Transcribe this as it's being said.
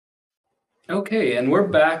Okay, and we're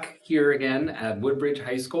back here again at Woodbridge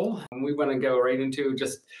High School. And we want to go right into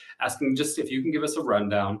just asking just if you can give us a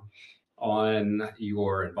rundown on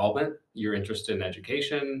your involvement, your interest in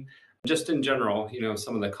education, just in general,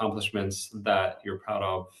 some of the accomplishments that you're proud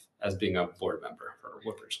of as being a board member for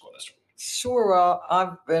Woodbridge School District. Sure. Well,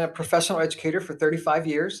 I've been a professional educator for 35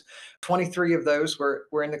 years. 23 of those were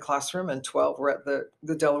in the classroom and 12 were at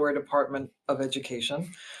the Delaware Department of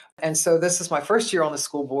Education. And so this is my first year on the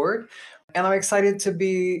school board. And I'm excited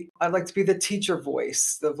I'd like to be the teacher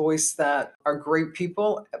voice, the voice that are great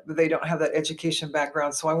people, but they don't have that education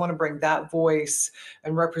background. So I want to bring that voice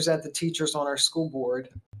and represent the teachers on our school board.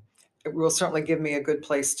 It will certainly give me a good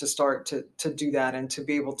place to start to do that and to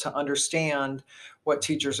be able to understand what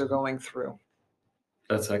teachers are going through.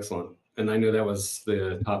 That's excellent. And I know that was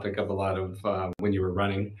the topic of a lot of when you were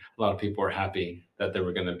running. A lot of people were happy that they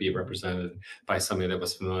were going to be represented by somebody that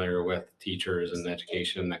was familiar with teachers and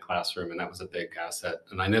education in the classroom, and that was a big asset.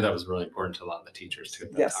 And I know that was really important to a lot of the teachers too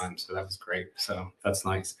at that Yes. time. So that was great. So that's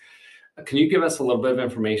nice. Can you give us a little bit of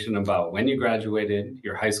information about when you graduated,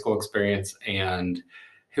 your high school experience, and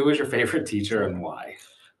who was your favorite teacher and why?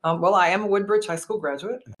 Well, I am a Woodbridge High School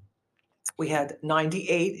graduate. We had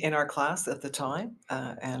 98 in our class at the time,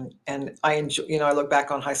 and I enjoy. I look back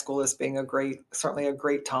on high school as being certainly a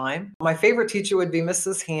great time. My favorite teacher would be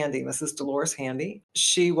Mrs. Handy, Mrs. Dolores Handy.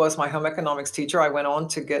 She was my home economics teacher. I went on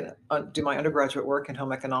to do my undergraduate work in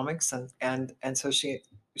home economics, and so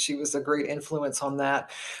she was a great influence on that.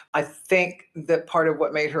 I think that part of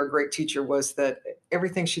what made her a great teacher was that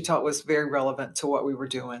everything she taught was very relevant to what we were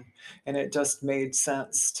doing, and it just made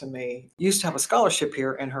sense to me. Used to have a scholarship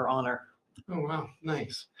here in her honor. Oh, wow.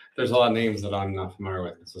 Nice. There's a lot of names that I'm not familiar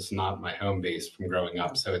with. It's just not my home base from growing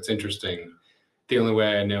up. So it's interesting. The only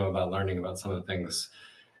way I know about learning about some of the things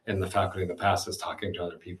in the faculty in the past is talking to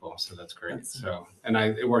other people. So that's great.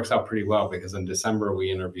 It works out pretty well because in December,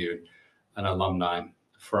 we interviewed an alumni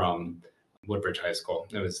from Woodbridge High School.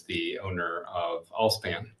 It was the owner of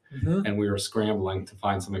Allspan. Mhm. And we were scrambling to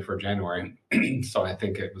find somebody for January. So I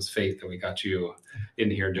think it was fate that we got you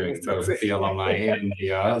in here doing both the alumni and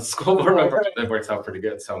the school board member. That works out pretty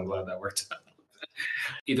good. So I'm glad that worked out.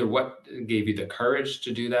 Either what gave you the courage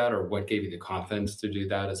to do that, or what gave you the confidence to do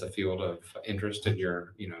that as a field of interest in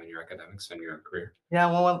your, in your academics and your career?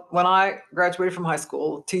 Yeah, well, when I graduated from high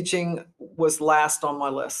school, teaching was last on my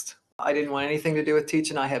list. I didn't want anything to do with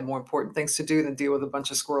teaching. I had more important things to do than deal with a bunch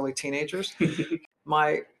of squirrely teenagers.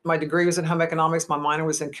 My degree was in home economics. My minor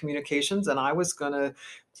was in communications, and I was gonna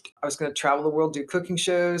travel the world, do cooking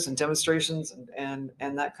shows and demonstrations and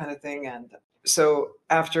that kind of thing. And so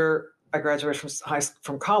after I graduated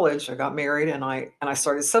from college, I got married, and I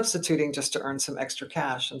started substituting just to earn some extra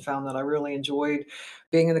cash, and found that I really enjoyed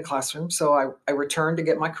being in the classroom. So I returned to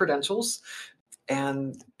get my credentials,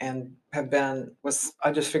 and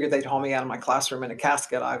I just figured they'd haul me out of my classroom in a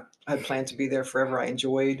casket. I had planned to be there forever.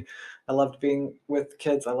 I loved being with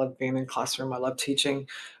kids. I loved being in classroom. I loved teaching.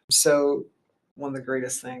 So one of the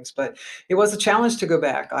greatest things, but it was a challenge to go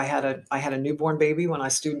back. I had a newborn baby when I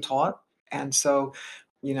student taught. And so,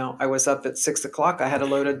 I was up at 6 o'clock. I had a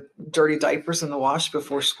load of dirty diapers in the wash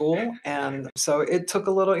before school. And so it took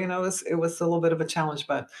a little, it was a little bit of a challenge,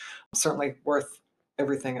 but certainly worth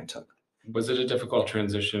everything it took. Was it a difficult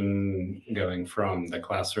transition going from the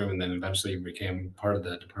classroom and then eventually you became part of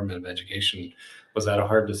the Department of Education? Was that a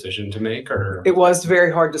hard decision to make, or? It was a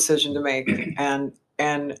very hard decision to make.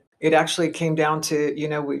 And it actually came down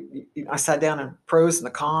to, I sat down and pros and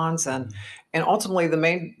the cons, and ultimately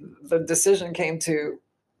the decision came to,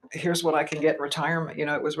 here's what I can get in retirement.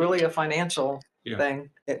 It was really a financial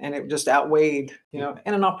thing, and it just outweighed, and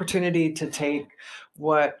an opportunity to take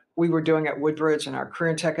what we were doing at Woodbridge and our career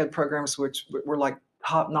and tech ed programs, which were like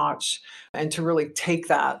top notch, and to really take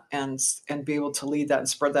that and be able to lead that and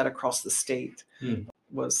spread that across the state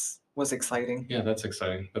was exciting. Yeah, that's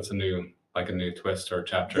exciting. That's a new twist or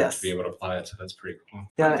chapter Yes. to be able to apply it. So that's pretty cool.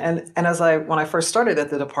 Yeah, and when I first started at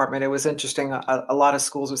the department, it was interesting. A lot of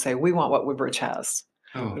schools would say, "We want what Woodbridge has.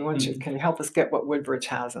 Oh, We want you. Can you help us get what Woodbridge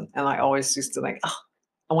has?" And I always used to think, "Oh,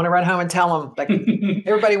 I want to run home and tell them, like,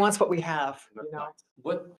 everybody wants what we have."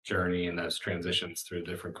 What journey in those transitions through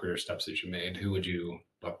different career steps that you made, who would you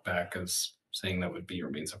look back as saying that would be your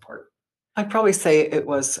main support? I'd probably say it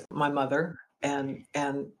was my mother and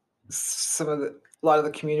a lot of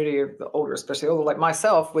the community, or the older, especially older, like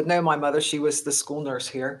myself, would know my mother. She was the school nurse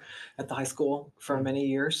here at the high school for many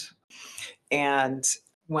years. And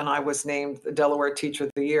when I was named the Delaware Teacher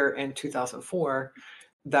of the Year in 2004,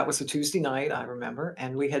 that was a Tuesday night, I remember,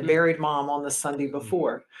 and we had buried Mom on the Sunday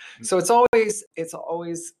before. So it's always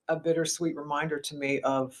a bittersweet reminder to me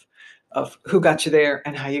of of who got you there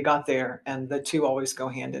and how you got there, and the two always go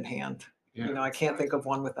hand in hand. Yeah. I can't think of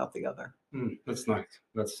one without the other. That's nice.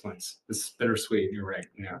 That's nice. It's bittersweet. You're right.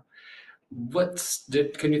 Yeah.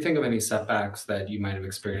 Can you think of any setbacks that you might have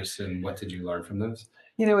experienced, and what did you learn from those?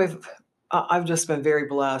 If I've just been very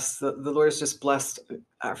blessed. The Lord has just blessed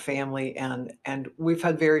our family, and we've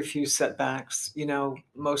had very few setbacks.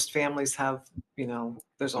 Most families have,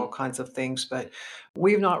 there's all kinds of things, but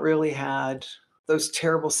we've not really had those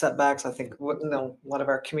terrible setbacks. I think a lot of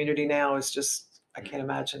our community now is just, I can't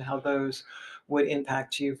imagine how those would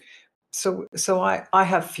impact you. So I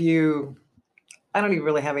have few. I don't even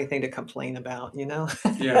really have anything to complain about.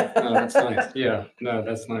 Yeah, no, that's nice. Yeah, no,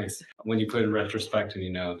 that's nice. When you put in retrospect and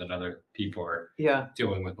you know that other people are Yeah.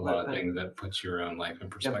 dealing with a lot of Right. things, that puts your own life in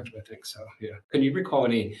perspective, I think. So, yeah. Can you recall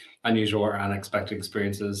any unusual or unexpected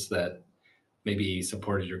experiences that maybe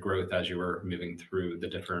supported your growth as you were moving through the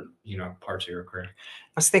different, parts of your career?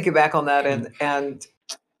 I was thinking back on that,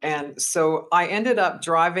 and so I ended up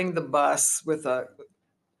driving the bus with a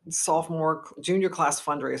junior class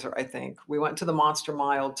fundraiser, I think. We went to the Monster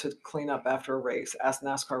Mile to clean up after a race, as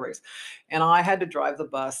NASCAR race, and I had to drive the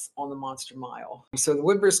bus on the Monster Mile. So the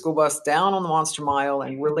Woodbridge School Bus down on the Monster Mile,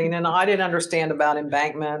 and we're leaning. I didn't understand about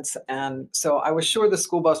embankments, and so I was sure the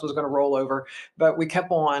school bus was going to roll over, but we kept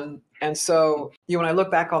on. And so, when I look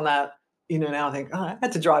back on that, now I think, oh, I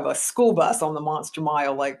had to drive a school bus on the Monster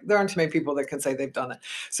Mile. Like, there aren't too many people that can say they've done it.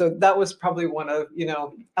 So that was probably one of,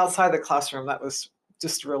 outside the classroom, that was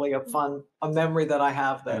just really a memory that I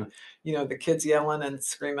have, that, the kids yelling and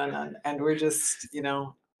screaming, and we're just,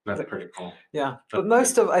 That's pretty cool. yeah. But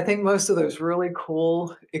I think most of those really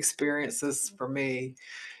cool experiences for me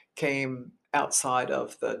came outside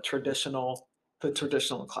of the traditional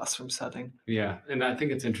classroom setting. Yeah, and I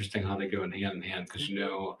think it's interesting how they go in hand because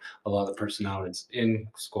a lot of the personalities in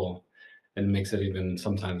school, and it makes it even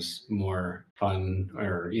sometimes more fun,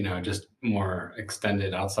 or just more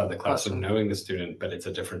extended outside the classroom, knowing the student, but it's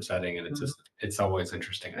a different setting, and it's always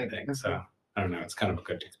interesting, I think. So I don't know, it's kind of a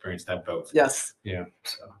good experience to have both. Yes. Yeah.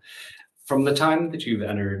 So from the time that you've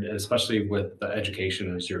entered, especially with the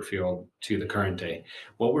education as your field, to the current day,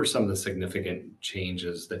 what were some of the significant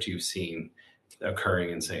changes that you've seen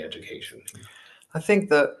occurring in, say, education? I think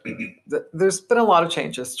that there's been a lot of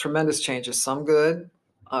changes, tremendous changes, some good.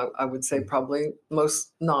 I would say probably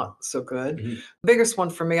most not so good. Mhm. The biggest one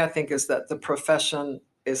for me, I think, is that the profession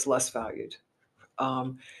is less valued.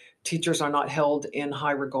 Teachers are not held in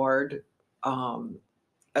high regard,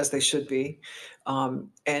 as they should be, and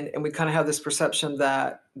we kind of have this perception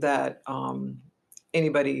that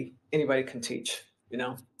anybody can teach.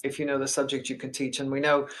 If you know the subject, you can teach, and we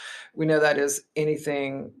know that is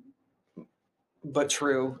anything but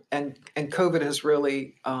true. And COVID has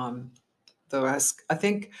really, though, has, I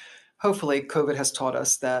think, hopefully COVID has taught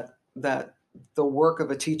us that the work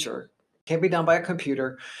of a teacher can't be done by a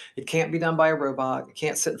computer. It can't be done by a robot. It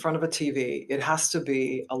can't sit in front of a TV. It has to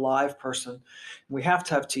be a live person. We have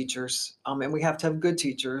to have teachers, and we have to have good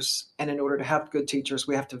teachers. And in order to have good teachers,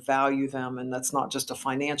 we have to value them, and that's not just a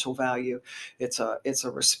financial value. It's a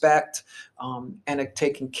respect, and a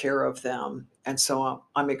taking care of them. And so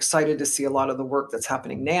I'm excited to see a lot of the work that's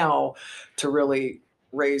happening now to really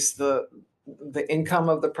raise the income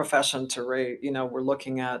of the profession, to raise, we're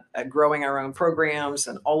looking at growing our own programs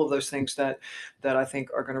and all of those things that I think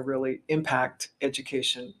are going to really impact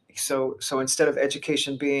education. So instead of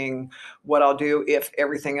education being what I'll do if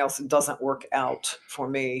everything else doesn't work out for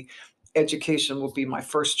me, education will be my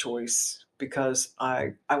first choice, because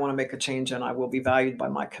I want to make a change, and I will be valued by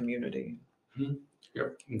my community.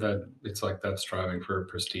 Yep. That it's like that striving for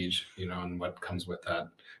prestige, and what comes with that,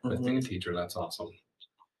 with being a teacher. That's awesome.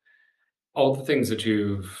 All the things that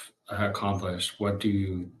you've accomplished, what do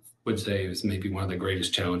you would say is maybe one of the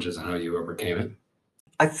greatest challenges and how you overcame it?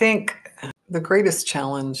 I think the greatest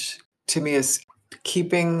challenge to me is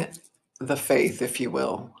keeping the faith, if you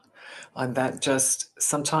will. And that just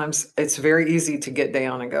sometimes it's very easy to get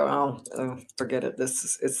down and go, oh, forget it.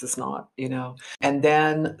 It's just not. And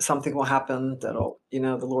then something will happen that'll, the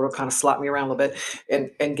Lord will kind of slap me around a little bit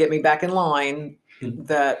and get me back in line,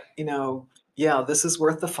 that, yeah, this is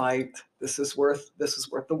worth the fight. This is worth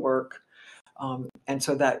the work. And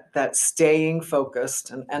so that staying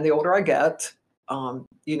focused, and the older I get, a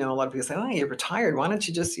lot of people say, "Oh, you're retired. Why don't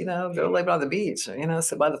you just, go lay by the beach, or,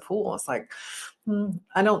 sit by the pool?" It's like,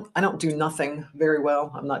 I don't do nothing very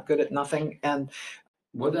well. I'm not good at nothing. And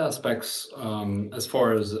What aspects, as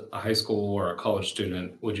far as a high school or a college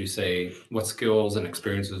student, would you say, what skills and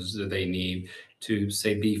experiences do they need to,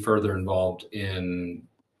 say, be further involved in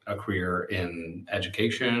a career in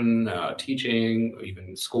education, teaching, or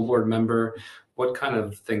even school board member? what kind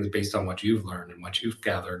of things based on what you've learned and what you've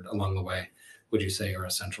gathered along the way would you say are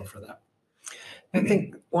essential for that? I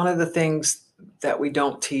think one of the things that we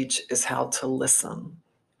don't teach is how to listen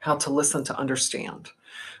to understand.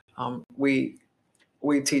 We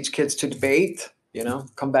teach kids to debate,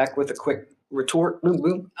 come back with a quick retort, boom,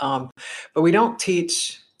 boom. But we don't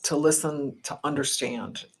teach to listen to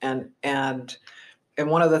understand. And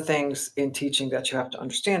one of the things in teaching that you have to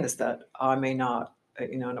understand is that I may not,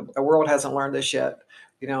 and the world hasn't learned this yet.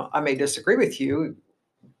 I may disagree with you,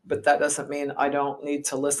 but that doesn't mean I don't need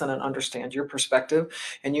to listen and understand your perspective.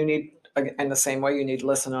 And you need, in the same way, you need to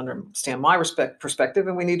listen and understand my perspective,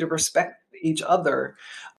 and we need to respect each other.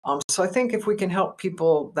 So I think if we can help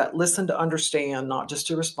people that listen to understand, not just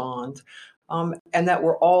to respond, and that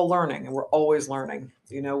we're all learning and we're always learning.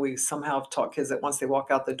 We somehow have taught kids that once they walk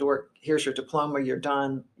out the door, here's your diploma, you're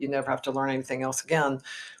done. You never have to learn anything else again.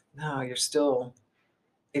 No, you're still,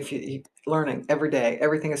 if you learning every day,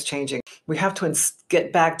 everything is changing. We have to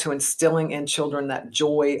get back to instilling in children that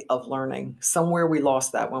joy of learning. Somewhere we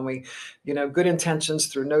lost that when we, good intentions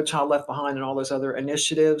through No Child Left Behind and all those other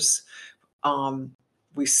initiatives.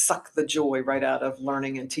 We suck the joy right out of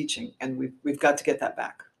learning and teaching, and we've got to get that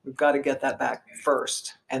back. We've got to get that back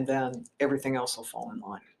first, and then everything else will fall in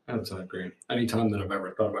line. Absolutely agree. Anytime that I've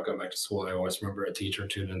ever thought about going back to school, I always remember a teacher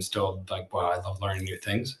too that instilled like, wow, I love learning new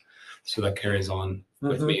things. So that carries on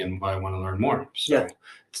with me and why I want to learn more. So Yeah.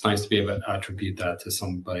 It's nice to be able to attribute that to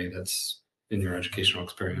somebody that's in your educational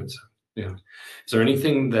experience. Yeah. Is there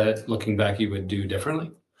anything that looking back you would do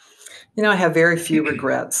differently? I have very few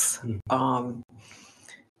regrets.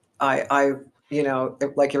 I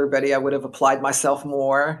like everybody, I would have applied myself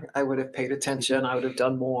more. I would have paid attention. I would have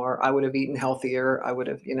done more. I would have eaten healthier. I would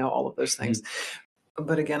have, all of those things.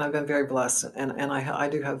 But again, I've been very blessed, and I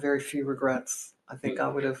do have very few regrets. I think I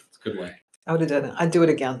would have. It's a good way. I would have done it. I'd do it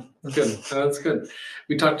again. Good. That's good.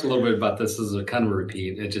 We talked a little bit about this as a kind of a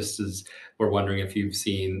repeat. It just is, we're wondering if you've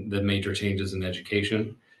seen the major changes in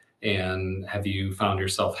education, and have you found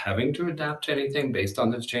yourself having to adapt to anything based on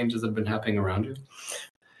those changes that have been happening around you?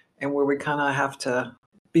 And where we kind of have to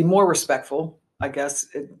be more respectful. I guess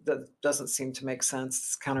that doesn't seem to make sense.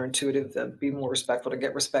 It's counterintuitive to be more respectful to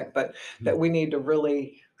get respect, but that we need to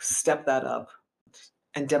really step that up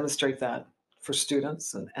and demonstrate that for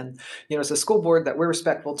students. And as a school board, that we're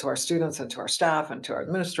respectful to our students and to our staff and to our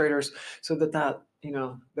administrators, so that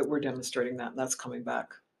we're demonstrating that, and that's coming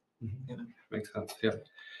back. Makes sense. Yeah.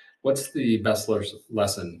 What's the best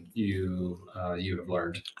lesson you have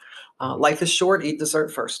learned? Life is short. Eat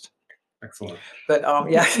dessert first. Excellent. But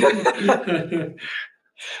yeah,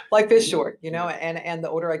 life is short. And the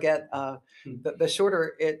older I get, the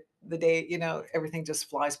shorter the day. Everything just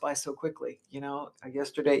flies by so quickly.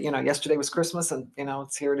 Yesterday was Christmas, and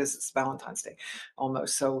it's Valentine's Day,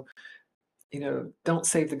 almost. So don't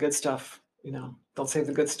save the good stuff. Don't save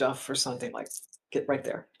the good stuff for Sunday. Like, get right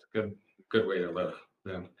there. Good way to live.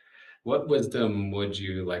 Yeah. What wisdom would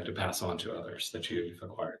you like to pass on to others that you've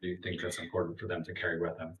acquired? Do you think that's important for them to carry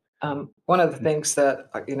with them? One of the things that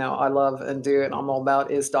I love and do and I'm all about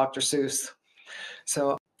is Dr. Seuss.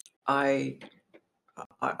 So I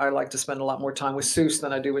like to spend a lot more time with Seuss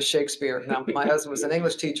than I do with Shakespeare. Now, my husband was an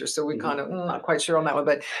English teacher, so we kind of not quite sure on that one,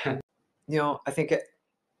 but I think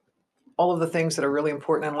all of the things that are really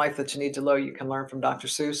important in life that you need to know, you can learn from Dr.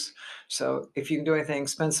 Seuss. So if you can do anything,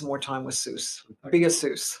 spend some more time with Seuss. Be a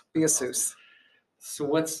Seuss. Be a Seuss. So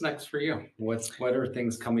what's next for you? What are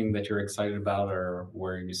things coming that you're excited about, or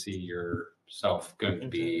where you see yourself going to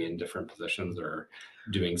be in different positions or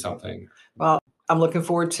doing something? Well, I'm looking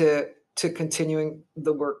forward to continuing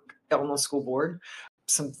the work on the school board.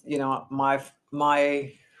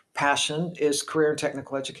 My passion is career and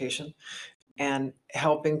technical education, and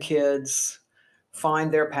helping kids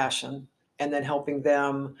find their passion, and then helping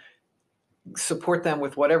them support them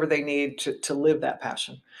with whatever they need to live that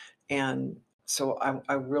passion. And so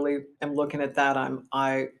I really am looking at that.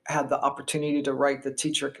 I had the opportunity to write the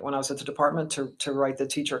teacher when I was at the department to write the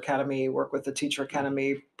Teacher Academy, work with the Teacher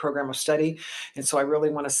Academy program of study, and so I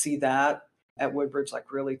really want to see that at Woodbridge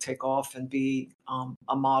really take off and be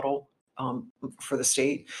a model for the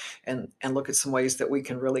state, and look at some ways that we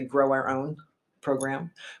can really grow our own program.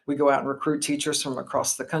 We go out and recruit teachers from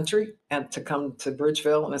across the country and to come to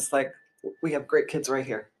Bridgeville, and it's like, we have great kids right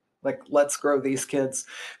here. Let's grow these kids.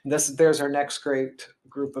 There's our next great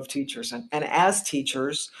group of teachers. And as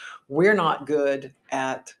teachers, we're not good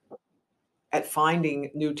at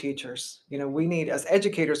finding new teachers. We need, as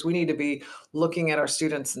educators, we need to be looking at our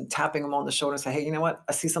students and tapping them on the shoulder and say, hey, you know what?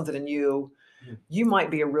 I see something in you. Yeah. You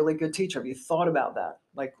might be a really good teacher. Have you thought about that?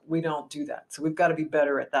 Like, we don't do that. So we've got to be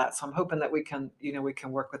better at that. So I'm hoping that we can, we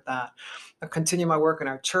can work with that. I continue my work in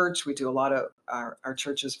our church. We do a lot of our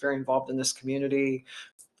church is very involved in this community.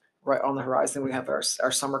 Right on the horizon, we have our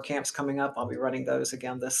summer camps coming up. I'll be running those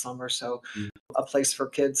again this summer. So Mm. a place for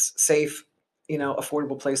kids, safe,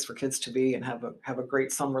 affordable place for kids to be and have a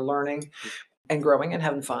great summer learning and growing and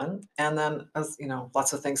having fun. And then, as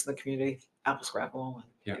lots of things in the community, apple scrabble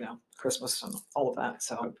and Yeah. Christmas and all of that.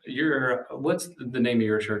 So What's the name of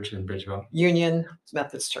your church in Bridgeville? Union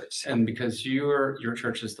Methodist Church. And because your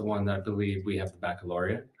church is the one that I believe we have the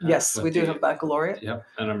baccalaureate. Yes, with we do the- have baccalaureate. Yep,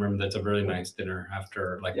 and I remember that's a really nice dinner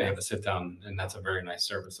after, like they Yeah. have a sit down, and that's a very nice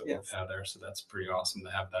service that we've Yes. had there. So that's pretty awesome to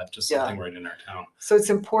have that, just Yeah. something right in our town. So it's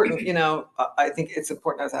important, I think it's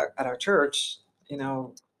important at our church,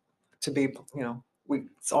 to be,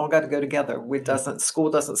 it's all got to go together. School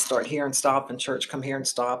doesn't start here and stop, and church come here and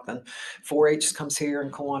stop, and 4-H comes here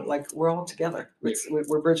and Kiwanis. Like, we're all together. We're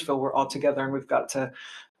Bridgeville. We're all together, and we've got to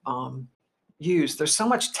there's so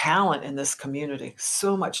much talent in this community,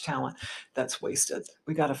 so much talent that's wasted.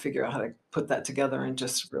 We got to figure out how to put that together and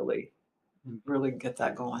just really get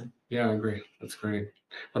that going. Yeah, I agree. That's great.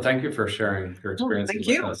 Well, thank you for sharing your experiences thank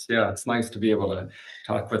with you. us. Yeah, it's nice to be able to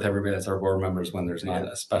talk with everybody that's our board members when there's not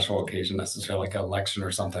Yeah. a special occasion necessarily, like an election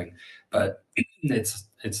or something. But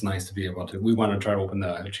it's nice to be able to. We want to try to open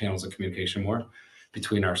the channels of communication more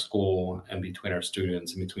between our school and between our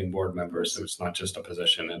students and between board members. So it's not just a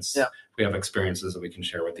position. It's Yeah. we have experiences that we can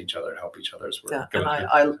share with each other, help each other as we're Yeah, going and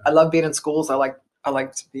through. I love being in schools. I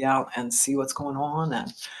like to be out and see what's going on,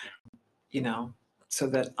 and so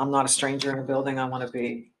that I'm not a stranger in a building. I want to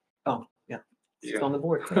be. Oh yeah, Yeah. on the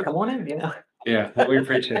board. Come on in. Yeah, well, we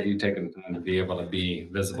appreciate you taking the time to be able to be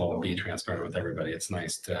visible and be transparent with everybody. It's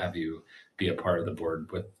nice to have you be a part of the board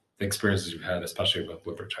with the experiences you've had, especially with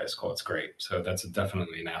Woodbridge High School. It's great. So that's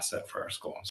definitely an asset for our school.